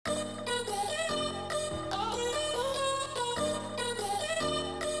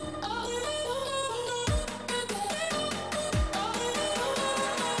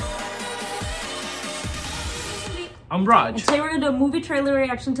I'm Raj. And today we're going to do a movie trailer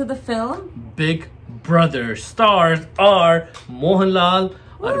reaction to the film Big Brother. Stars are Mohanlal,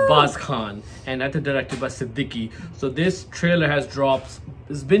 Arbaz Khan, and that's directed by Siddiqui. So this trailer has dropped.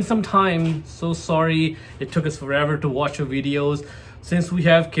 It's been some time, so sorry it took us forever to watch your videos. Since we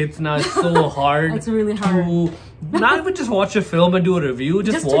have kids now, it's so hard. It's really hard to not even just watch a film and do a review,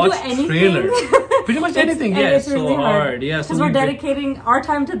 just watch trailer. Pretty much anything, yeah. It's really so hard. Yeah, because we're dedicating our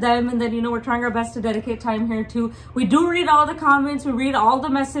time to them, and then we're trying our best to dedicate time here too. We do read all the comments, we read all the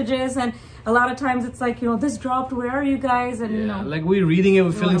messages, and a lot of times it's like, this dropped, where are you guys? And like we're reading it,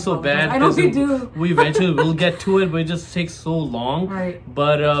 we're feeling so bad. I know we do. We eventually will get to it, but it just takes so long. Right.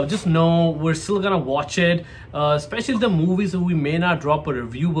 But just know we're still gonna watch it, especially the movies that we may not drop a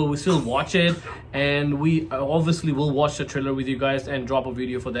review, but we still watch it, and we obviously will watch the trailer with you guys and drop a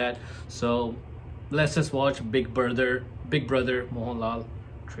video for that. So let's just watch Big Brother Mohanlal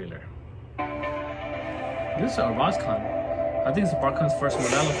trailer. This is Arbaz Khan. I think it's Arbaz Khan's first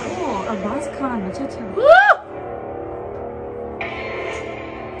Malayalam film. Oh, Arbaz Khan.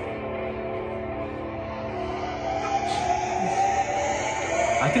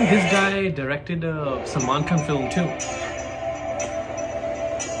 I think this guy directed a Salman Khan film too.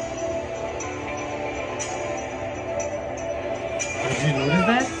 Did you notice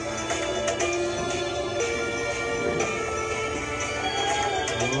that?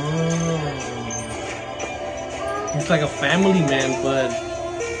 He's like a family man, but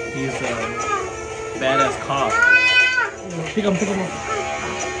he's a badass cop. Pick him up.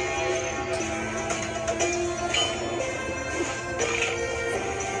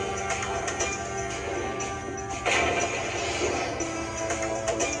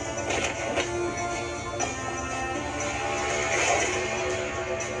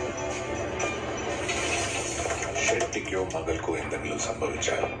 ഷെട്ടിക്കോ മകൾക്കോ എന്തെങ്കിലും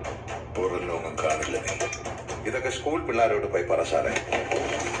സംഭവിച്ചാൽ പുറം ലോകം കാണില്ല. ഇതൊക്കെ school പിള്ളേരോട് പോയി പറ സാറേ.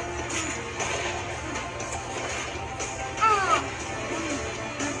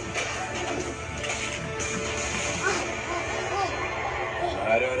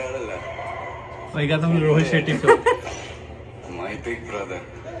 ആരോരാളല്ല. I got them Rohit Shetty film. My Big Brother.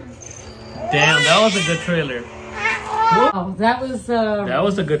 Damn, that was a good trailer. Oh, that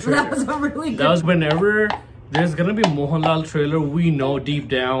was a good trailer. That was a really good. That was whenever there's gonna be a Mohanlal trailer, we know deep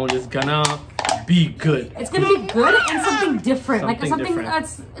down it's gonna be good. It's gonna be good and something different, something different.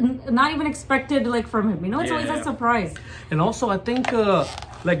 that's not even expected, from him. It's always a surprise. And also, I think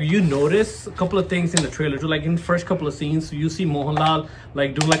you notice a couple of things in the trailer too. Like in the first couple of scenes, you see Mohanlal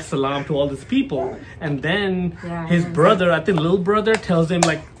do salam to all these people, and then his brother, I think little brother, tells him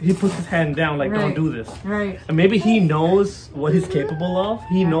he puts his hand down, don't do this. Right. And maybe he knows what he's capable of.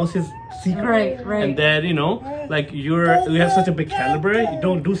 He knows his secret. Right. And then you have such a big caliber. You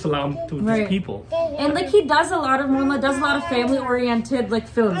don't do salam to these people. And he does a lot of family oriented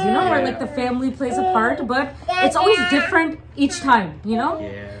films, where the family plays a part, but it's always different each time, Yeah.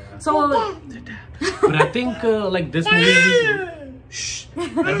 So but I think this movie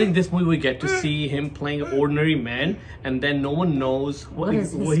I think this movie we get to see him playing an ordinary man, and then no one knows what his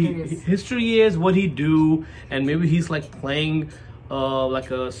history is, what he do, and maybe he's playing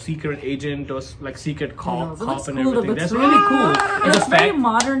a secret agent or secret cop and everything. That's really cool. And it's very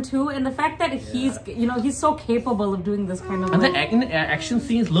modern too, and the fact that he's he's so capable of doing this kind of. And the action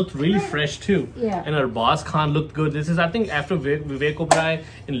scenes looked really fresh too. Yeah. And Arbaz Khan looked good. This is, I think, after Vivek Oberoi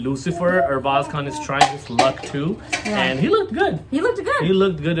in Lucifer, Arbaz Khan is trying his luck too, and he looked good. He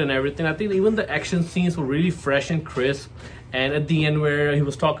looked good and everything. I think even the action scenes were really fresh and crisp. And at the end, where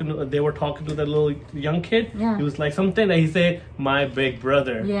they were talking to that little young kid, he was something that he said, "My big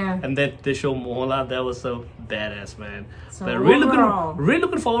brother." Yeah. And then they show Mohanlal. That was so badass, man. So but really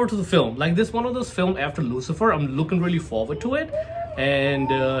looking forward to the film. This one of those films after Lucifer. I'm looking really forward to it. And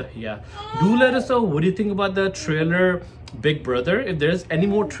do let us know what do you think about the trailer Big Brother. If there's any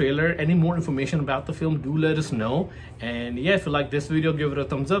more any more information about the film, do let us know. And if you like this video, give it a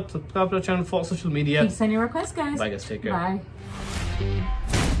thumbs up, subscribe to our channel, follow social media. Keep sending your requests, guys. Bye guys, take care.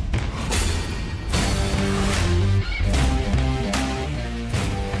 Bye.